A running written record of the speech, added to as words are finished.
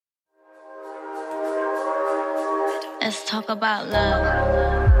Let's talk about love.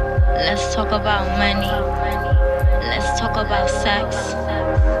 Let's talk about money. Let's talk about sex.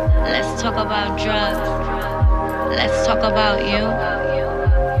 Let's talk about drugs. Let's talk about you.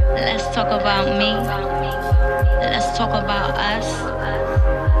 Let's talk about me. Let's talk about us.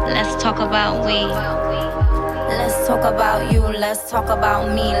 Let's talk about we. Let's talk about you, let's talk about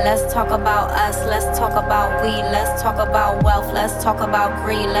me, let's talk about us, let's talk about we, let's talk about wealth, let's talk about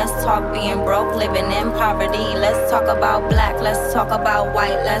greed, let's talk being broke, living in poverty, let's talk about black, let's talk about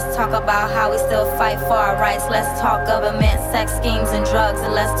white, let's talk about how we still fight for our rights, let's talk government, sex schemes and drugs,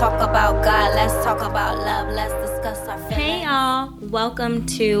 and let's talk about God, let's talk about love, let's discuss our feelings. Hey y'all, welcome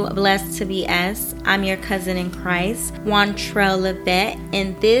to Blessed to Be S. I'm your cousin in Christ, Wantrell Levette,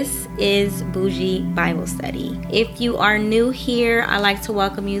 and this is Bougie Bible Study. If you are new here, I'd like to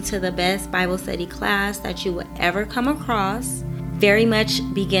welcome you to the best Bible study class that you will ever come across. Very much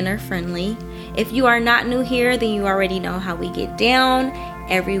beginner friendly. If you are not new here, then you already know how we get down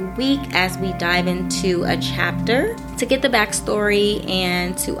every week as we dive into a chapter to get the backstory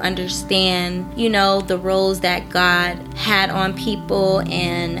and to understand, the roles that God had on people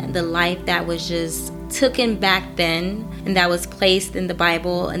and the life that was just taken back then and that was placed in the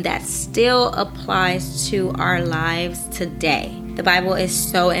Bible and that still applies to our lives today. The Bible is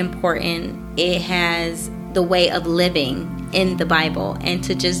so important. It has the way of living in the Bible, and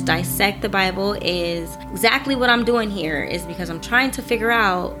to just dissect the Bible is exactly what I'm doing here, is because I'm trying to figure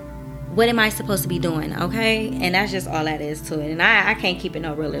out what am I supposed to be doing, okay? And that's just all that is to it, and I can't keep it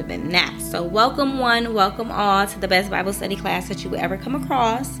no realer than that. So welcome one, welcome all to the best Bible study class that you will ever come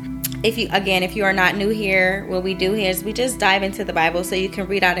across. If you are not new here, what we do here is we just dive into the Bible so you can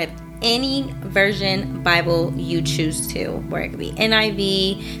read out of any version Bible you choose to, where it could be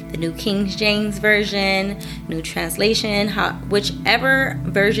NIV, the New King James Version, New Translation, whichever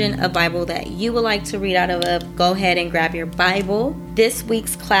version of Bible that you would like to read out of, go ahead and grab your Bible. This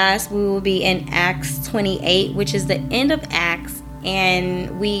week's class, we will be in Acts 28, which is the end of Acts.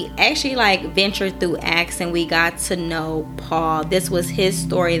 And we actually ventured through Acts and we got to know Paul. This was his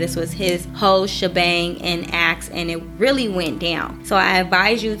story. This was his whole shebang in Acts, and it really went down. So I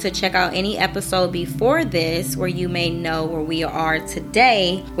advise you to check out any episode before this where you may know where we are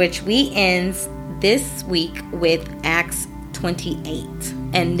today, which we ends this week with Acts 28.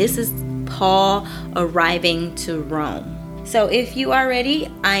 And this is Paul arriving to Rome. So if you are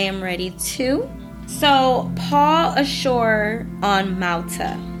ready, I am ready too. So, Paul ashore on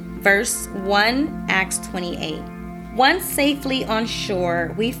Malta, verse 1, Acts 28. Once safely on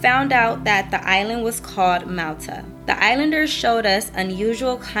shore, we found out that the island was called Malta. The islanders showed us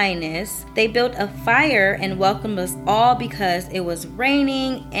unusual kindness. They built a fire and welcomed us all because it was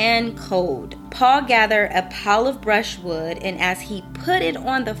raining and cold. Paul gathered a pile of brushwood, and as he put it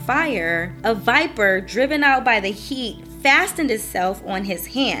on the fire, a viper, driven out by the heat, fastened itself on his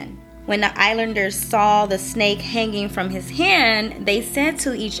hand. When the islanders saw the snake hanging from his hand, they said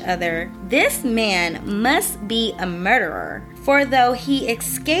to each other, "This man must be a murderer, for though he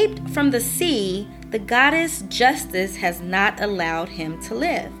escaped from the sea, the goddess Justice has not allowed him to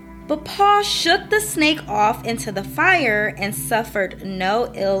live." But Paul shook the snake off into the fire and suffered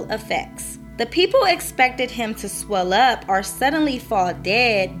no ill effects. The people expected him to swell up or suddenly fall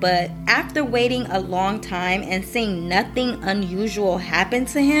dead, but after waiting a long time and seeing nothing unusual happen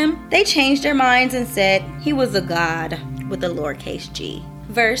to him, they changed their minds and said he was a god with a lowercase g.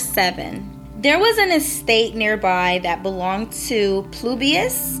 Verse 7. There was an estate nearby that belonged to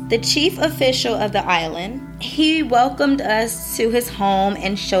Publius, the chief official of the island. He welcomed us to his home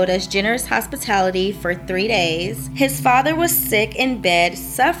and showed us generous hospitality for 3 days. His father was sick in bed,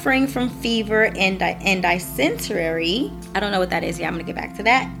 suffering from fever and dysentery. I don't know what that is yet. I'm going to get back to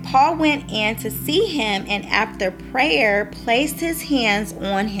that. Paul went in to see him, and after prayer, placed his hands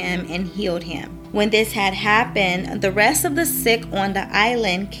on him and healed him. When this had happened, the rest of the sick on the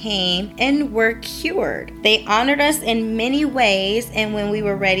island came and were cured. They honored us in many ways, and when we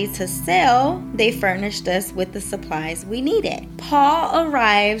were ready to sail, they furnished us with the supplies we needed. Paul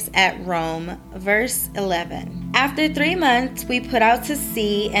arrives at Rome, verse 11. After 3 months, we put out to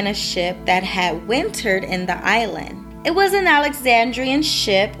sea in a ship that had wintered in the island. It was an Alexandrian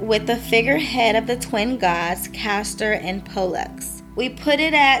ship with the figurehead of the twin gods, Castor and Pollux. We put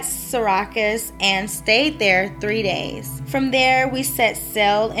it at Syracuse and stayed there 3 days. From there, we set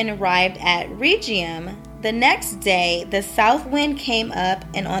sail and arrived at Rhegium. The next day, the south wind came up,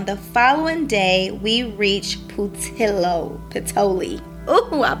 and on the following day, we reached Puteoli.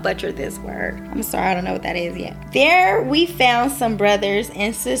 Ooh, I butchered this word. I'm sorry, I don't know what that is yet. There, we found some brothers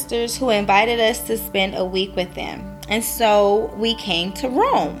and sisters who invited us to spend a week with them. And so we came to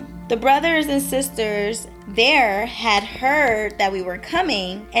Rome. The brothers and sisters there had heard that we were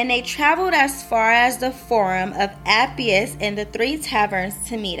coming, and they traveled as far as the Forum of Appius and the 3 taverns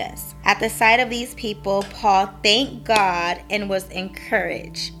to meet us. At the sight of these people, Paul thanked God and was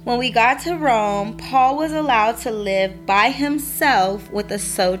encouraged. When we got to Rome, Paul was allowed to live by himself with a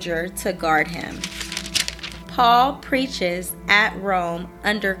soldier to guard him. Paul preaches at Rome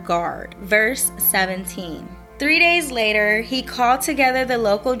under guard. Verse 17. 3 days later, he called together the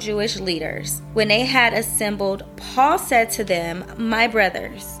local Jewish leaders. When they had assembled, Paul said to them, "My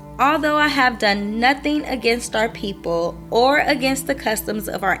brothers, although I have done nothing against our people or against the customs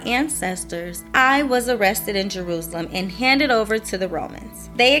of our ancestors, I was arrested in Jerusalem and handed over to the Romans.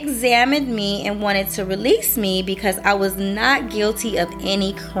 They examined me and wanted to release me because I was not guilty of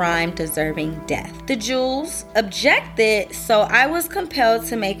any crime deserving death. The Jews objected, so I was compelled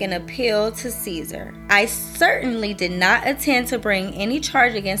to make an appeal to Caesar. I certainly did not intend to bring any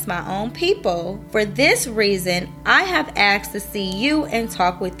charge against my own people. For this reason, I have asked to see you and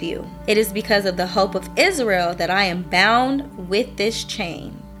talk with you. It is because of the hope of Israel that I am bound with this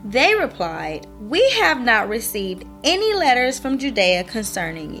chain." They replied, "We have not received any letters from Judea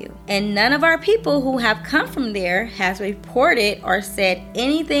concerning you, and none of our people who have come from there has reported or said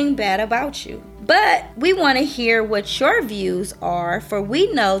anything bad about you. But we want to hear what your views are, for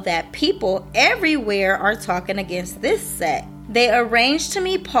we know that people everywhere are talking against this sect." They arranged to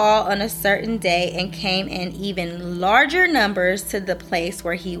meet Paul on a certain day and came in even larger numbers to the place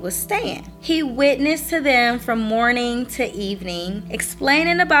where he was staying. He witnessed to them from morning to evening,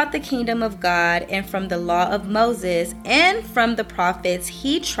 explaining about the kingdom of God and from the law of Moses and from the prophets.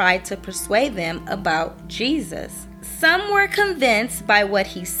 He tried to persuade them about Jesus. Some were convinced by what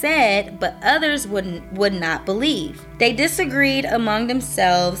he said, but others would not believe. They disagreed among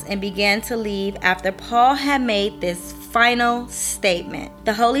themselves and began to leave after Paul had made this final statement.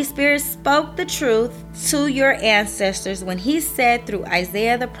 The Holy Spirit spoke the truth to your ancestors when he said through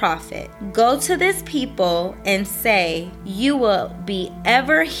Isaiah the prophet, "Go to this people and say, you will be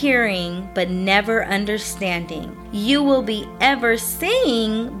ever hearing but never understanding. You will be ever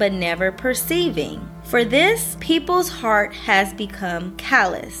seeing but never perceiving. For this people's heart has become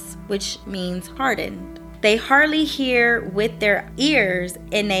callous," which means hardened. "They hardly hear with their ears,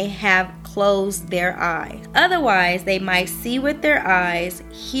 and they have closed their eyes. Otherwise, they might see with their eyes,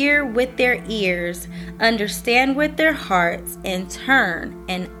 hear with their ears, understand with their hearts, and turn,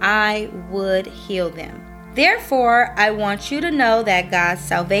 and I would heal them. Therefore, I want you to know that God's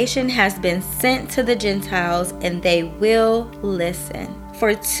salvation has been sent to the Gentiles, and they will listen."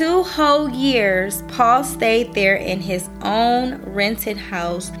 For 2 whole years, Paul stayed there in his own rented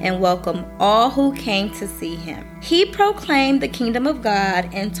house and welcomed all who came to see him. He proclaimed the kingdom of God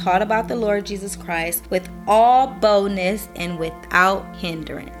and taught about the Lord Jesus Christ with all boldness and without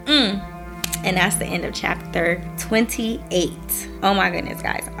hindrance. And that's the end of chapter 28. Oh my goodness,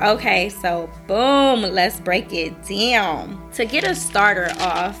 guys. Okay, so boom, let's break it down. To get us started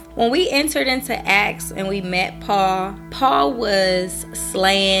off, when we entered into Acts and we met Paul, Paul was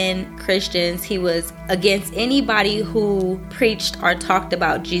slaying Christians. He was against anybody who preached or talked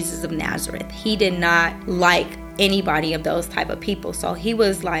about Jesus of Nazareth. He did not like anybody of those type of people. So he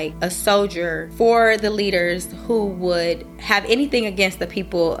was like a soldier for the leaders who would have anything against the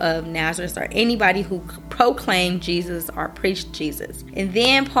people of Nazareth or anybody who proclaimed Jesus or preached Jesus. And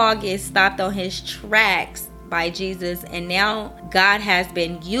then Paul gets stopped on his tracks by Jesus, and now God has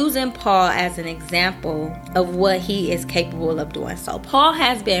been using Paul as an example of what he is capable of doing. So Paul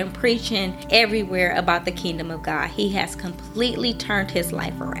has been preaching everywhere about the kingdom of God. He has completely turned his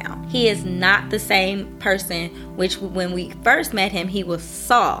life around. He is not the same person which when we first met him he was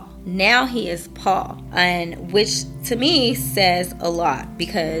Saul. Now he is Paul, and which to me says a lot,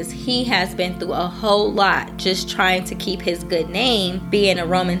 because he has been through a whole lot just trying to keep his good name, being a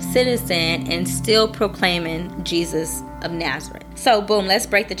Roman citizen and still proclaiming Jesus of Nazareth. So boom, let's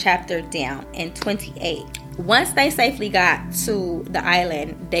break the chapter down. In 28, once they safely got to the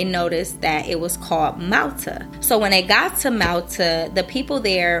island, they noticed that it was called Malta. So when they got to Malta, the people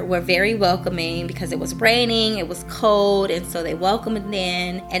there were very welcoming because it was raining, it was cold, and so they welcomed them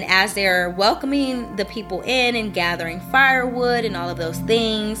in. And as they're welcoming the people in and gathering firewood and all of those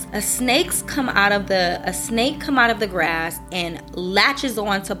things, a snake come out of the grass and latches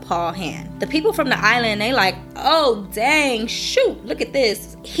onto Paul's hand. The people from the island, they like, oh dang, shoot, look at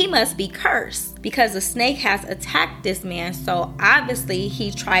this, he must be cursed. because the snake has attacked this man. So obviously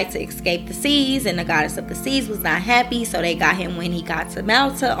he tried to escape the seas, and the goddess of the seas was not happy. So they got him when he got to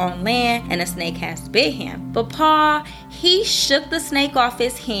Malta on land, and the snake has bit him. But Paul, he shook the snake off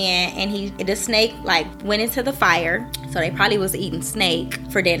his hand, and the snake went into the fire. So they probably was eating snake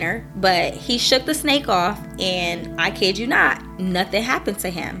for dinner, but he shook the snake off, and I kid you not, nothing happened to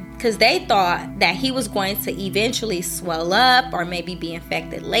him, because they thought that he was going to eventually swell up or maybe be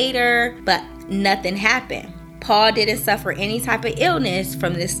infected later, but nothing happened. Paul didn't suffer any type of illness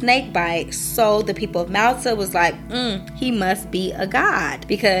from this snake bite, so the people of Malta was like, he must be a god,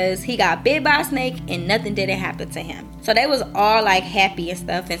 because he got bit by a snake and nothing didn't happen to him. So they was all happy and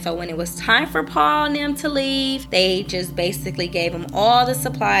stuff. And so when it was time for Paul and them to leave, they just basically gave him all the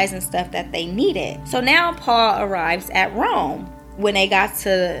supplies and stuff that they needed. So now Paul arrives at Rome. When they got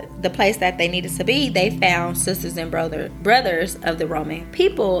to the place that they needed to be, they found sisters and brothers of the Roman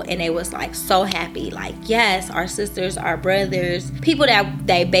people, and they was so happy, yes, our sisters, our brothers, people that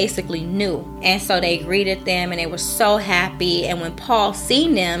they basically knew. And so they greeted them, and they were so happy. And when Paul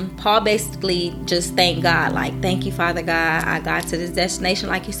seen them, Paul basically just thanked God, thank you, Father God, I got to this destination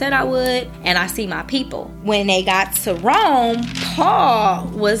like you said I would, and I see my people. When they got to Rome, Paul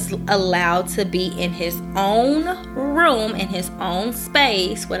was allowed to be in his own room, in his own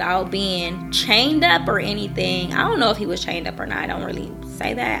space, without being chained up or anything. I don't know if he was chained up or not. I don't really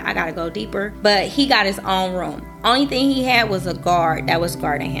say that. I gotta go deeper. But he got his own room. Only thing he had was a guard that was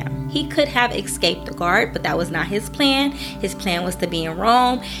guarding him. He could have escaped the guard, but that was not his plan. His plan was to be in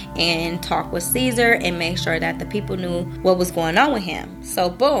Rome and talk with Caesar and make sure that the people knew what was going on with him. So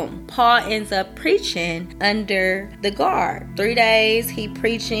boom, Paul ends up preaching under the guard. 3 days he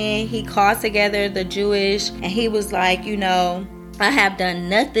preaching. He called together the Jewish, and he was like, I have done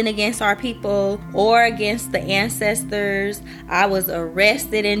nothing against our people or against the ancestors. I was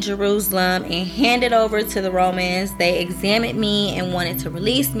arrested in Jerusalem and handed over to the Romans. They examined me and wanted to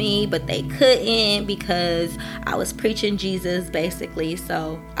release me, but they couldn't because I was preaching Jesus, basically.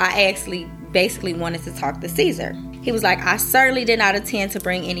 So I actually basically wanted to talk to Caesar. He was like, I certainly did not intend to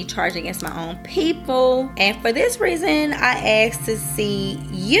bring any charge against my own people. And for this reason, I asked to see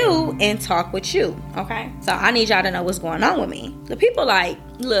you and talk with you. Okay? So I need y'all to know what's going on with me. The people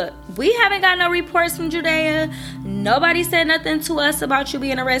look, we haven't got no reports from Judea. Nobody said nothing to us about you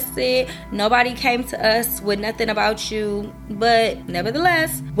being arrested. Nobody came to us with nothing about you. But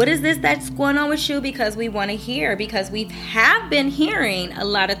nevertheless, what is this that's going on with you? Because we want to hear, because we have been hearing a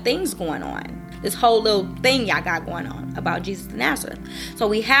lot of things going on. This whole little thing y'all got going on about Jesus of Nazareth. So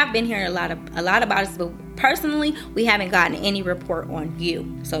we have been hearing a lot about it, but personally, we haven't gotten any report on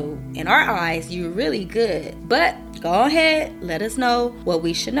you. So in our eyes, you're really good. But go ahead, let us know what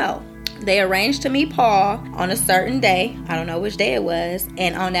we should know. They arranged to meet Paul on a certain day. I don't know which day it was.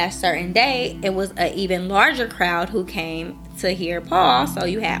 And on that certain day, it was an even larger crowd who came to hear Paul. So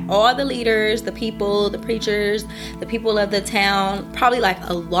you had all the leaders, the people, the preachers, the people of the town. Probably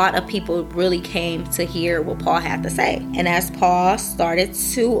a lot of people really came to hear what Paul had to say. And as Paul started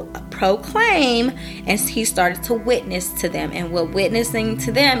to proclaim, and he started to witness to them. And what witnessing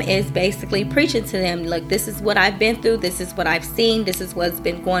to them is basically preaching to them. This is what I've been through. This is what I've seen. This is what's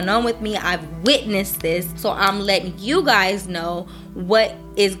been going on with me. I've witnessed this. So I'm letting you guys know what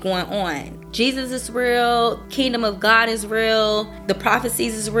is going on. Jesus is real. Kingdom of God is real. The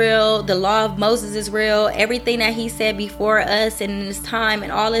prophecies is real. The law of Moses is real. Everything that he said before us and in his time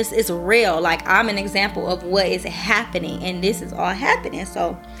and all this is real. I'm an example of what is happening, and this is all happening.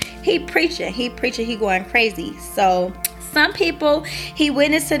 So he preaching, he going crazy. So some people, he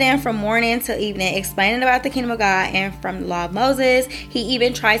witnessed to them from morning till evening, explaining about the kingdom of God and from the law of Moses. He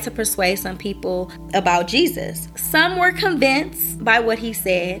even tried to persuade some people about Jesus. Some were convinced by what he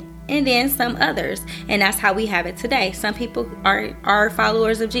said, and then some others. And that's how we have it today. Some people are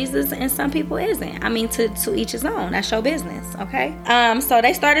followers of Jesus and some people isn't. I mean, to each his own. That's your business, okay? So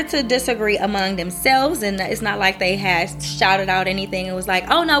they started to disagree among themselves, and it's not like they had shouted out anything. It was like,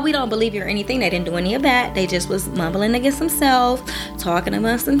 oh no, we don't believe you or anything. They didn't do any of that. They just was mumbling against themselves, talking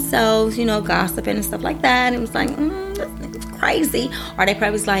amongst themselves, gossiping and stuff like that. And it was like, this nigga's crazy. Or they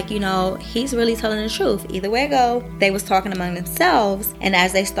probably was like, he's really telling the truth. Either way it go, they was talking among themselves. And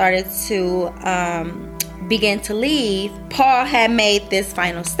as they started to begin to leave, Paul had made this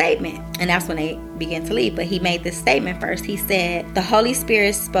final statement, and that's when they began to leave. But he made this statement first. He said, the Holy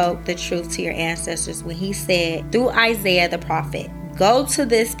Spirit spoke the truth to your ancestors when he said through Isaiah the prophet, Go to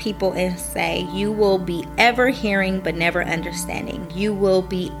this people and say, you will be ever hearing but never understanding. You will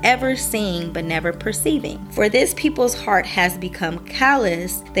be ever seeing but never perceiving. For this people's heart has become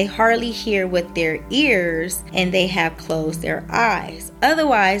callous. They hardly hear with their ears, and they have closed their eyes.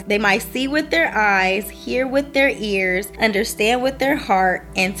 Otherwise, they might see with their eyes, hear with their ears, understand with their heart,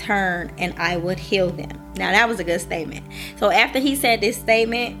 and turn, and I would heal them. Now, that was a good statement. So after he said this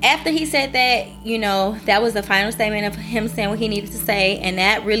statement, after he said that, that was the final statement of him saying what he needed to say. And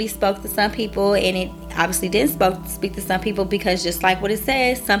that really spoke to some people. And it obviously didn't speak to some people, because just like what it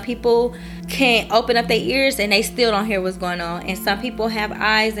says, some people can't open up their ears and they still don't hear what's going on. And some people have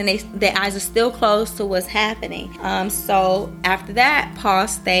eyes and their eyes are still closed to what's happening. So after that, Paul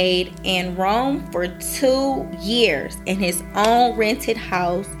stayed in Rome for 2 years in his own rented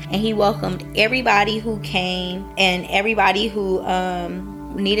house. And he welcomed everybody who came and everybody who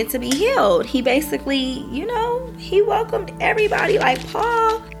needed to be healed. He basically, he welcomed everybody. Like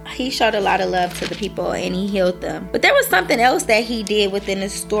Paul, he showed a lot of love to the people and he healed them. But there was something else that he did within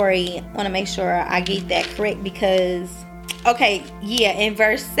this story. I want to make sure I get that correct, because in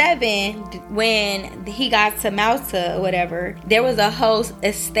verse 7, when he got to Malta or whatever, there was a whole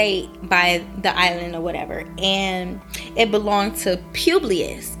estate by the island or whatever, and it belonged to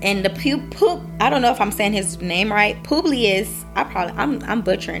Publius. And I don't know if I'm saying his name right. Publius, I'm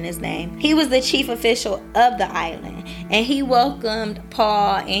butchering his name. He was the chief official of the island, and he welcomed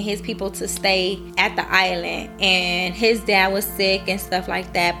Paul and his people to stay at the island. And his dad was sick and stuff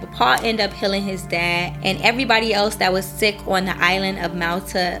like that, but Paul ended up healing his dad, and everybody else that was sick on the island of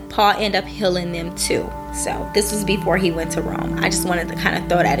Malta, Paul ended up healing them too. So this was before he went to Rome. I just wanted to kind of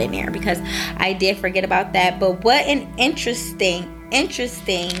throw that in there because I did forget about that. But what an interesting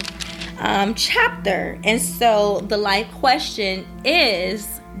chapter. And so the life question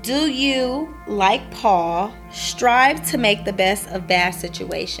is, do you, like Paul, strive to make the best of bad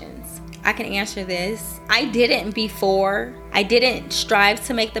situations? I can answer this. I didn't before. I didn't strive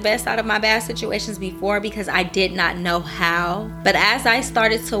to make the best out of my bad situations before because I did not know how. But as I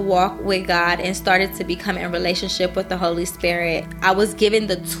started to walk with God and started to become in relationship with the Holy Spirit, I was given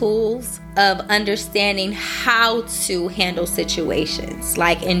the tools of understanding how to handle situations,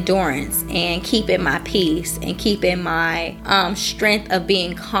 like endurance and keeping my peace and keeping my strength of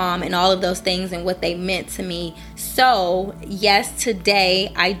being calm and all of those things and what they meant to me. So yes,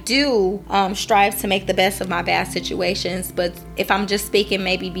 today I do strive to make the best of my bad situations. But if I'm just speaking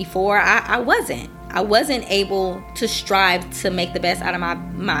maybe before, I wasn't able to strive to make the best out of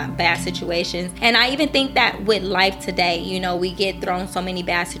my bad situations. And I even think that with life today, we get thrown so many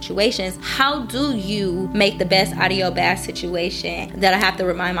bad situations. How do you make the best out of your bad situation? That I have to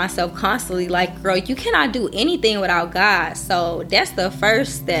remind myself constantly, like, girl, you cannot do anything without God. So that's the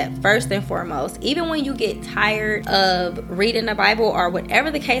first step, first and foremost. Even when you get tired of reading the Bible or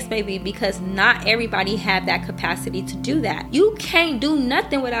whatever the case may be, because not everybody have that capacity to do that. You can't do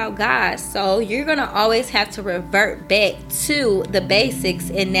nothing without God. So you're going to always have to revert back to the basics,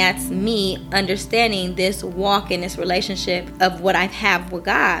 and that's me understanding this walk in this relationship of what I have with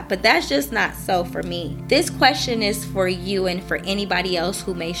God. But that's just not so for me. This question is for you and for anybody else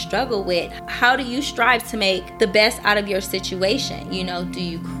who may struggle with, how do you strive to make the best out of your situation? Do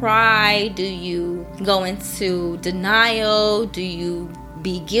you cry? Do you go into denial? Do you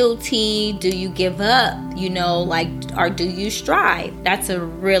be guilty? Do you give up? Or do you strive? That's a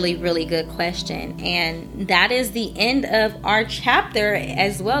really, really good question. And that is the end of our chapter,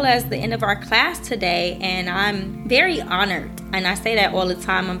 as well as the end of our class today. And I'm very honored. And I say that all the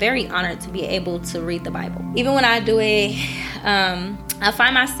time. I'm very honored to be able to read the Bible. Even when I do it, I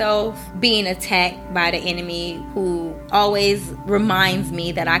find myself being attacked by the enemy, who always reminds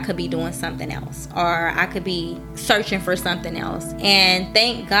me that I could be doing something else, or I could be searching for something else. And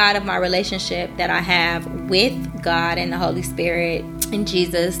thank God of my relationship that I have with God and the Holy Spirit and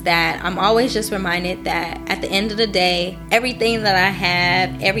Jesus, that I'm always just reminded that at the end of the day, everything that I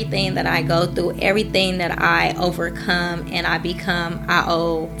have, everything that I go through, everything that I overcome and I become, I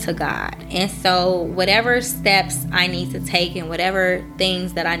owe to God. And so whatever steps I need to take and whatever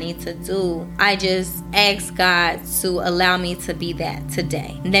things that I need to do, I just ask God to allow me to be that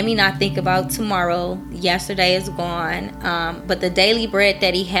today. Let me not think about tomorrow. Yesterday is gone. But the daily bread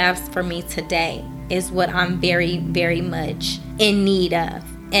that He has for me today is what I'm very, very much in need of.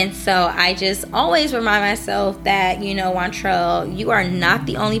 And so I just always remind myself that, Wantrell, you are not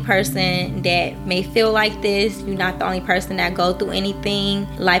the only person that may feel like this. You're not the only person that go through anything.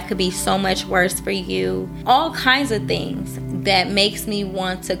 Life could be so much worse for you. All kinds of things that makes me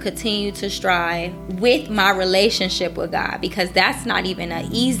want to continue to strive with my relationship with God, because that's not even an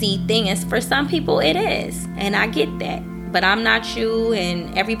easy thing. As for some people it is, and I get that. but I'm not you,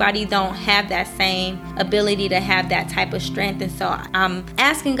 and everybody don't have that same ability to have that type of strength. And so I'm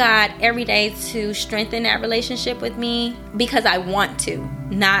asking God every day to strengthen that relationship with me because I want to,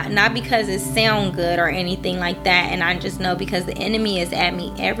 not because it sounds good or anything like that. And I just know because the enemy is at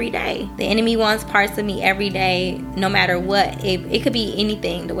me every day. The enemy wants parts of me every day, no matter what. It could be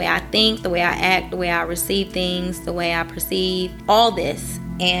anything, the way I think, the way I act, the way I receive things, the way I perceive, all this.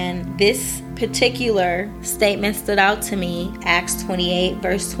 And this particular statement stood out to me. Acts 28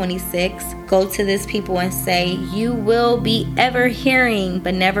 verse 26. Go to this people and say, you will be ever hearing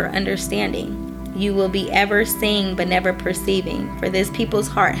but never understanding. You will be ever seeing but never perceiving. For this people's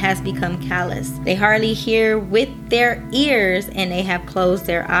heart has become callous. They hardly hear with their ears, and they have closed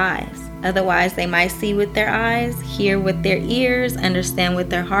their eyes. Otherwise they might see with their eyes, hear with their ears, understand with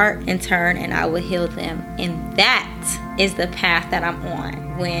their heart, and turn, and I will heal them. And that is the path that I'm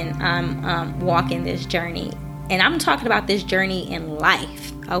on when I'm walking this journey. And I'm talking about this journey in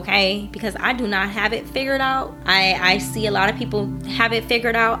life, okay? Because I do not have it figured out. I see a lot of people have it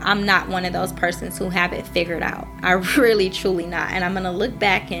figured out. I'm not one of those persons who have it figured out. I really, truly not. And I'm going to look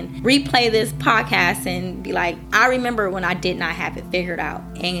back and replay this podcast and be like, I remember when I did not have it figured out.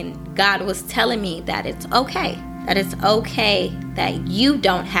 And God was telling me that it's okay. That it's okay that you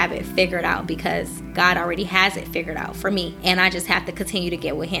don't have it figured out, because God already has it figured out for me, and I just have to continue to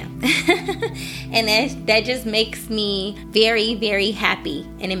get with Him. And that just makes me very, very happy,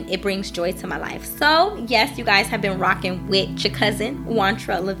 and it brings joy to my life. So yes, you guys have been rocking with your cousin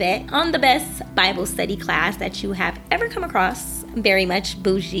Wantrell Levette on the best Bible study class that you have ever come across. Very much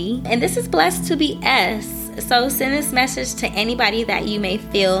bougie, and this is Blessed to Be S. So send this message to anybody that you may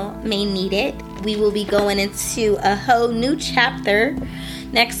feel may need it. We will be going into a whole new chapter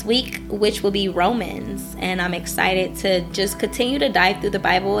next week, which will be Romans. And I'm excited to just continue to dive through the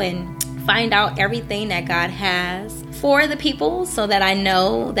Bible and find out everything that God has for the people, so that I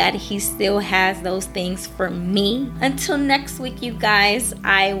know that He still has those things for me. Until next week, you guys,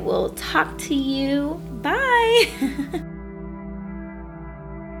 I will talk to you. Bye.